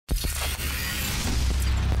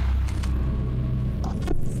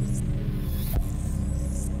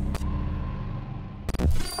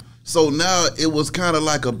So now it was kind of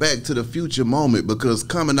like a Back to the Future moment, because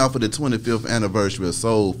coming off of the 25th anniversary of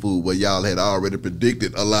Soul Food, where y'all had already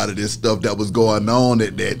predicted a lot of this stuff that was going on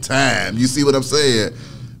at that time. You see what I'm saying?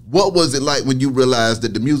 What was it like when you realized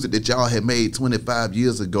that the music that y'all had made 25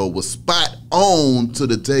 years ago was spot on to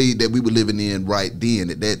the day that we were living in right then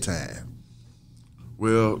at that time?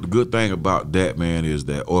 Well, the good thing about that, man, is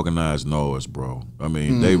that Organized Noise, bro. I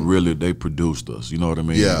mean, they produced us. You know what I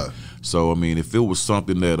mean? Yeah. So I mean, if it was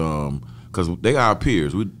something that because they are our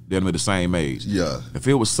peers, they're the same age. Yeah. If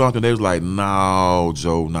it was something they was like, no,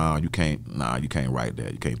 Joe, you can't write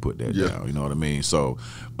that, you can't put that down. You know what I mean? So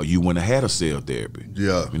you wouldn't have had a cell therapy.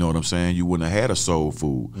 Yeah. You know what I'm saying? You wouldn't have had a Soul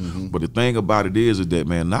Food. But the thing about it is that,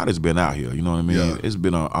 man, now it's been out here. You know what I mean? Yeah. It's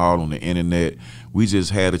been all on the internet. We just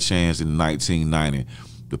had a chance in 1990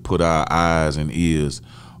 to put our eyes and ears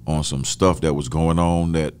on some stuff that was going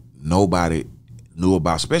on that nobody knew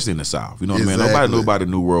about, especially in the South. You know what I mean? Nobody knew about the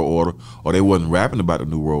New World Order, or they wasn't rapping about the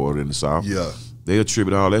New World Order in the South. Yeah. They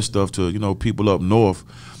attribute all that stuff to, people up north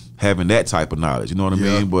having that type of knowledge. You know what I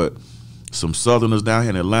mean? But some Southerners down here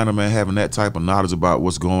in Atlanta, man, having that type of knowledge about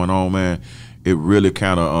what's going on, man, it really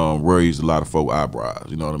kind of raised a lot of folk eyebrows.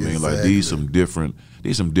 You know what I mean? Like these some different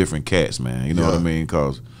cats, man. You know what I mean?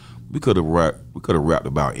 Because we could have rapped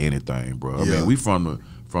about anything, bro. I mean, we from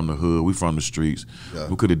the hood, we from the streets. Yeah.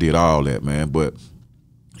 We could have did all that, man, but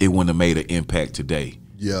it wouldn't have made an impact today.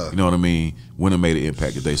 Yeah. You know what I mean? Wouldn't have made an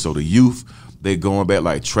impact today. So the youth, they going back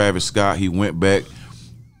like Travis Scott, he went back,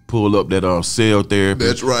 pulled up that cell therapy.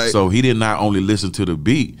 That's right. So he did not only listen to the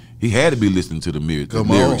beat, he had to be listening to the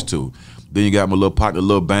lyrics too. Then you got my little partner,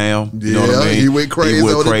 Lil Bam. You know what I mean? He went crazy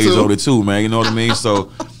on it too, man. You know what I mean?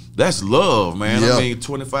 So that's love, man. Yeah. I mean,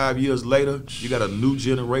 25 years later, you got a new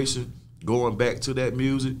generation going back to that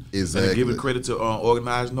music. Exactly. And giving credit to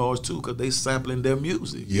Organized Noise too, because they sampling their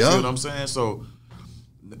music. You see what I'm saying? So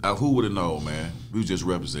who would have known, man? We just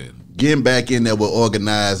representing. Getting back in there with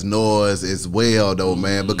Organized Noise as well, though,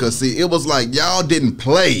 man, because see, it was like y'all didn't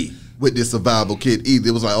play with this survival kit either.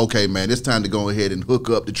 It was like, okay, man, it's time to go ahead and hook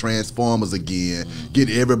up the Transformers again,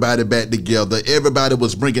 get everybody back together. Everybody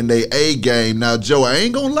was bringing their A game. Now, Joe, I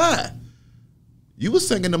ain't gonna lie, you was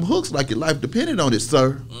singing them hooks like your life depended on it,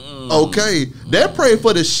 sir. Okay, that Pray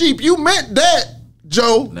for the Sheep, you meant that,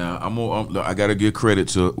 Joe. Now I gotta give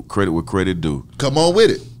credit where credit due. Come on with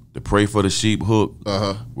it. The Pray for the Sheep hook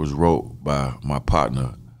was wrote by my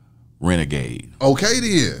partner Renegade. Okay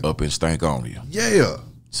then. Up in Stankonia. Yeah.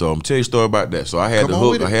 So I'm telling you a story about that. So I had the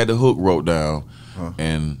hook. I had the hook wrote down,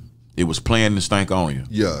 and it was playing in Stankonia.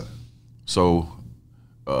 Yeah. So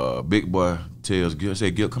big boy tells Gil,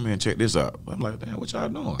 say, Gil, come here and check this out. I'm like, damn, what y'all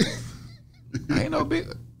doing? I ain't no big.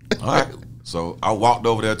 All right. So I walked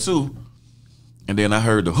over there too, and then I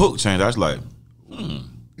heard the hook change. I was like,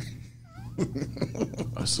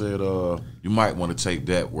 I said, you might want to take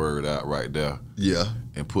that word out right there. Yeah.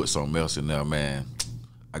 And put something else in there, man.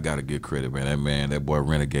 I gotta give credit, man. That boy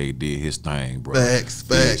Renegade did his thing, bro. Facts.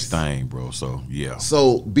 His thing, bro. So yeah.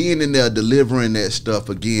 So being in there delivering that stuff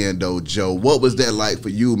again, though, Joe, what was that like for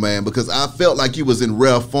you, man? Because I felt like you was in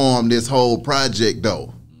rare form this whole project,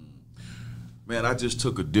 though. Man, I just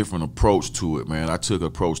took a different approach to it, man. I took an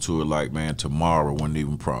approach to it like, man, tomorrow wasn't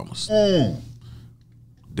even promised.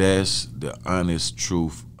 That's the honest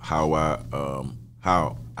truth how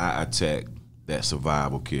I attacked that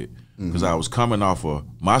survival kit. Because I was coming off of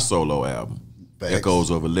my solo album, Echoes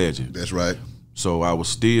of a Legend. That's right. So I was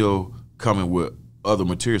still coming with other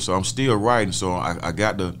material. So I'm still writing. So I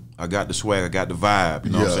got the swag, I got the vibe.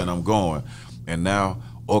 You know what I'm saying? I'm going. And now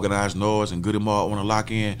Organized Noise and Goodie Mob want to lock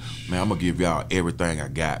in. Man, I'm gonna give y'all everything I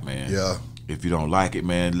got, man. Yeah. If you don't like it,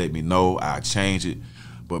 man, let me know. I'll change it.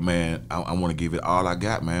 But man, I want to give it all I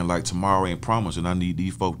got, man. Like tomorrow ain't promised, and I need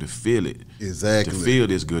these folk to feel it. Exactly. To feel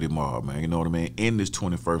this Goodie Mob, man. You know what I mean? In this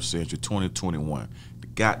 21st century, 2021, you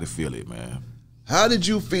got to feel it, man. How did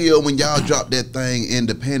you feel when y'all dropped that thing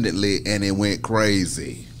independently and it went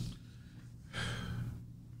crazy?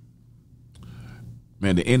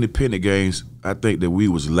 Man, the independent games, I think that we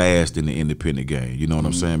was last in the independent game. You know what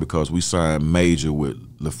I'm saying? Because we signed major with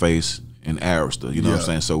LaFace and Arista. You know what I'm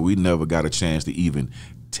saying? So we never got a chance to even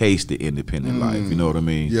taste the independent life. You know what I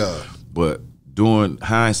mean? Yeah. But during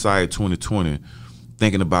hindsight 2020,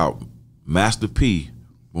 thinking about Master P,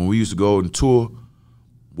 when we used to go and tour,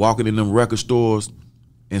 walking in them record stores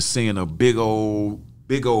and seeing a big old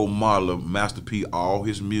model of Master P, all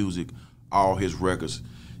his music, all his records,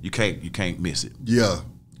 you can't miss it. Yeah.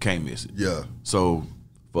 You can't miss it. Yeah. So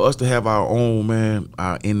for us to have our own, man,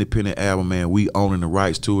 our independent album, man, we owning the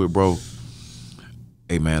rights to it, bro.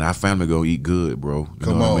 Hey, man, our family gonna eat good, bro. You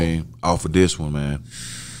know what I mean? Off of this one, man.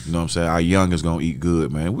 You know what I'm saying? Our youngest gonna eat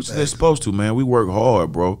good, man. Which they're supposed to, man. We work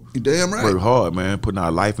hard, bro. You damn right. Work hard, man. Putting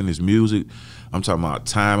our life in this music. I'm talking about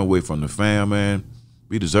time away from the fam, man.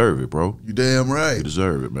 We deserve it, bro. You damn right. We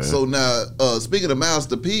deserve it, man. So now, speaking of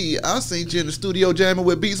Master P, I seen you in the studio jamming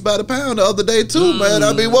with Beats by the Pound the other day too, man.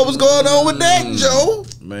 I mean, what was going on with that, Joe?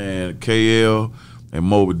 Man, KL and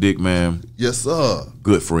Moby Dick, man. Yes, sir.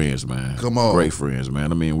 Good friends, man. Come on. Great friends,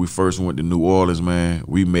 man. I mean, we first went to New Orleans, man.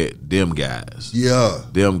 We met them guys. Yeah.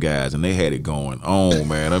 Them guys, and they had it going on,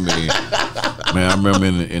 man. I mean, man, I remember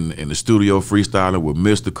in the studio freestyling with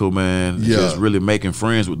Mystical, man. Yeah. Just really making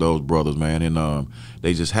friends with those brothers, man. And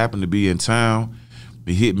they just happened to be in town.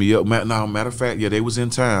 They hit me up. Matter of fact, yeah, they was in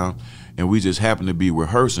town, and we just happened to be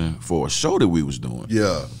rehearsing for a show that we was doing.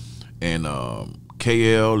 Yeah. And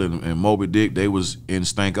KL and Moby Dick, they was in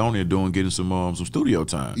Stankonia getting some studio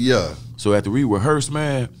time. Yeah. So after we rehearsed,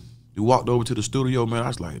 man, we walked over to the studio, man. I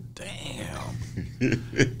was like, damn.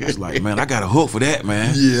 I was like, man, I got a hook for that,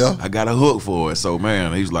 man. Yeah. I got a hook for it. So,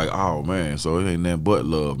 man, he's like, oh, man. So it ain't nothing but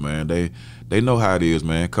love, man. They know how it is,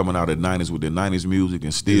 man. Coming out of the 90s with the 90s music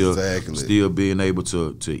and still being able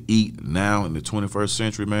to eat now in the 21st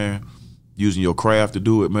century, man. Using your craft to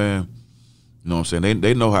do it, man. You know what I'm saying?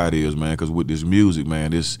 They know how it is, man. Because with this music,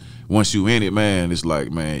 man, once you in it, man, it's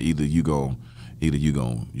like, man, either you gonna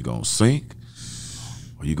sink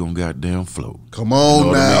or you gonna goddamn float. Come on, you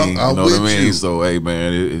know now, what I mean? I'm you know with what I mean? you. So, hey,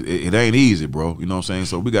 man, it ain't easy, bro. You know what I'm saying?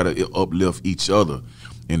 So we gotta uplift each other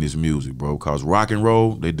in this music, bro. Cause rock and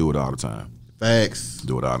roll, they do it all the time. Facts.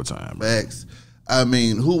 Do it all the time, bro. Facts. I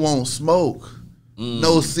mean, who won't smoke?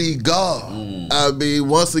 No cigar. I mean,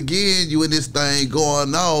 once again, you in this thing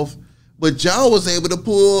going off. But y'all was able to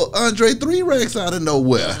pull Andre 3 Racks out of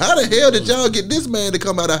nowhere. How the hell did y'all get this man to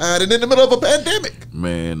come out of hiding in the middle of a pandemic?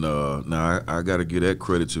 Man, now I got to give that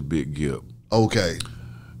credit to Big Gip. Okay.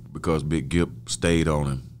 Because Big Gip stayed on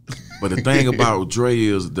him. But the thing about Dre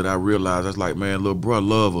is that I realized, that's like, man, little bro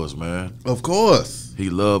love us, man. Of course.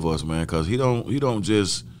 He love us, man, because he don't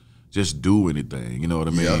just do anything, you know what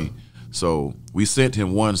I mean? Yeah. So we sent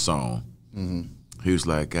him one song. He was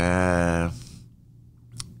like,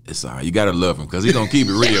 it's all right. You gotta love him because he gonna keep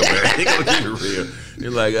it real, man. He gonna keep it real. He's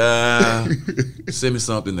like, send me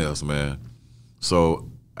something else, man. So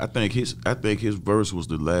I think his verse was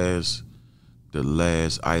the last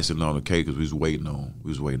icing on the cake because we was waiting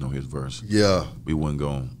on his verse. Yeah. We wasn't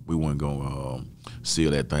gonna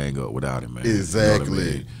seal that thing up without him, man. Exactly. You know what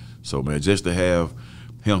I mean? So, man, just to have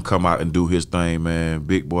him come out and do his thing, man.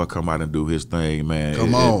 Big Boy come out and do his thing, man.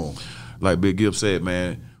 Come on. Like Big Gibb said,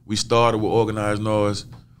 man, we started with Organized Noise.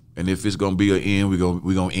 And if it's gonna be an end, we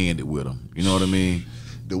gonna end it with them. You know what I mean?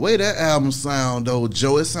 The way that album sound though,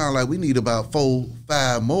 Joe, it sound like we need about 4,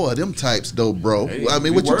 5 more of them types though, bro. Hey, I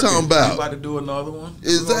mean, what you talking about? We about to do another one.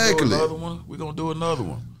 Exactly. We're gonna do another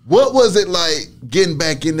one. What was it like getting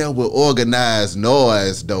back in there with Organized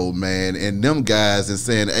Noise though, man, and them guys and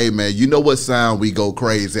saying, hey man, you know what sound we go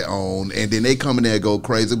crazy on, and then they come in there and go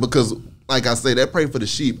crazy because like I say, that Pray for the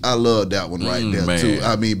Sheep, I love that one right there, man. too.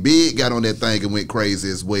 I mean, Big got on that thing and went crazy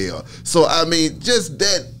as well. So, I mean, just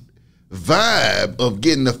that vibe of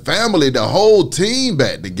getting the family, the whole team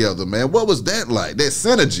back together, man. What was that like, that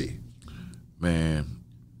synergy? Man,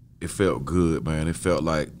 it felt good, man. It felt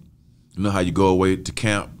like, you know how you go away to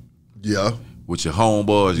camp? Yeah. With your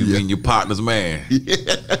homeboys, you and your partners, man.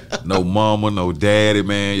 Yeah. No mama, no daddy,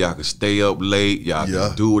 man. Y'all can stay up late. Y'all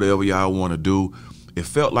can do whatever y'all want to do. It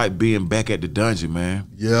felt like being back at the dungeon, man.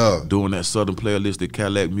 Yeah. Doing that Southern Playalistic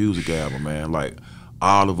Cadillac music album, man. Like,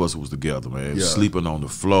 all of us was together, man. Yeah. Sleeping on the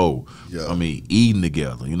floor. Yeah. I mean, eating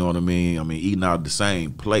together, you know what I mean? I mean, eating out of the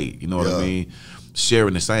same plate, you know what I mean?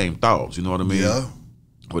 Sharing the same thoughts, you know what I mean? Yeah.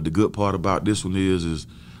 But the good part about this one is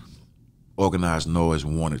Organized Noise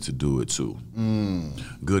wanted to do it too.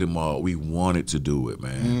 Goodie Mob, we wanted to do it,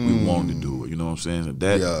 man. We wanted to do it, you know what I'm saying?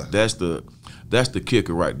 That's the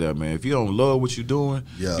kicker right there, man. If you don't love what you're doing,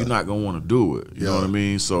 you're not gonna want to do it. You know what I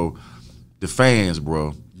mean? So the fans,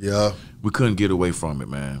 bro, we couldn't get away from it,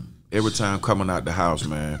 man. Every time coming out the house,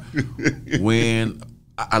 man. When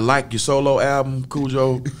I like your solo album,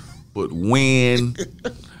 Khujo, but when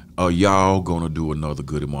are y'all gonna do another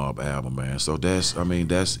Goodie Mob album, man? So that's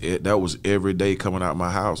it. That was every day coming out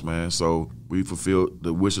my house, man. So we fulfilled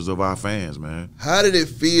the wishes of our fans, man. How did it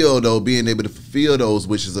feel though, being able to fulfill those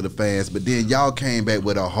wishes of the fans, but then y'all came back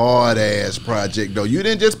with a hard ass project though? You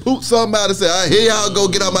didn't just poop something out and say, all right, here y'all go,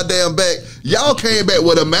 get on my damn back. Y'all came back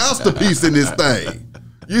with a masterpiece in this thing.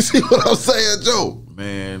 You see what I'm saying, Joe?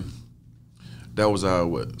 Man, that was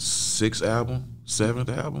our sixth album, seventh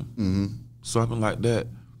album, something like that.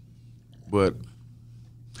 But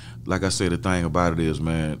like I said, the thing about it is,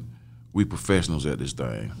 man, we professionals at this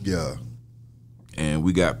thing. Yeah. And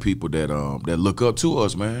we got people that that look up to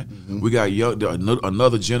us, man. We got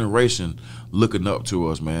another generation looking up to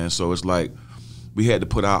us, man. So it's like we had to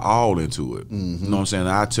put our all into it. You know what I'm saying?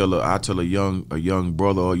 I tell a young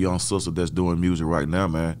brother or a young sister that's doing music right now,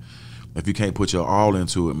 man, if you can't put your all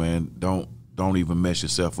into it, man, don't even mess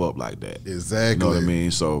yourself up like that. Exactly. You know what I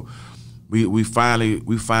mean? So we finally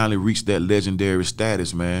reached that legendary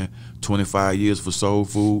status, man. 25 years for Soul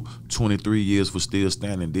Food, 23 years for Still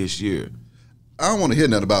Standing this year. I don't want to hear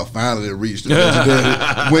nothing about finally reached the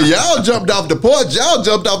legendary. When y'all jumped off the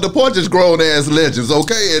porch as grown ass legends,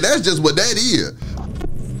 okay? And that's just what that is.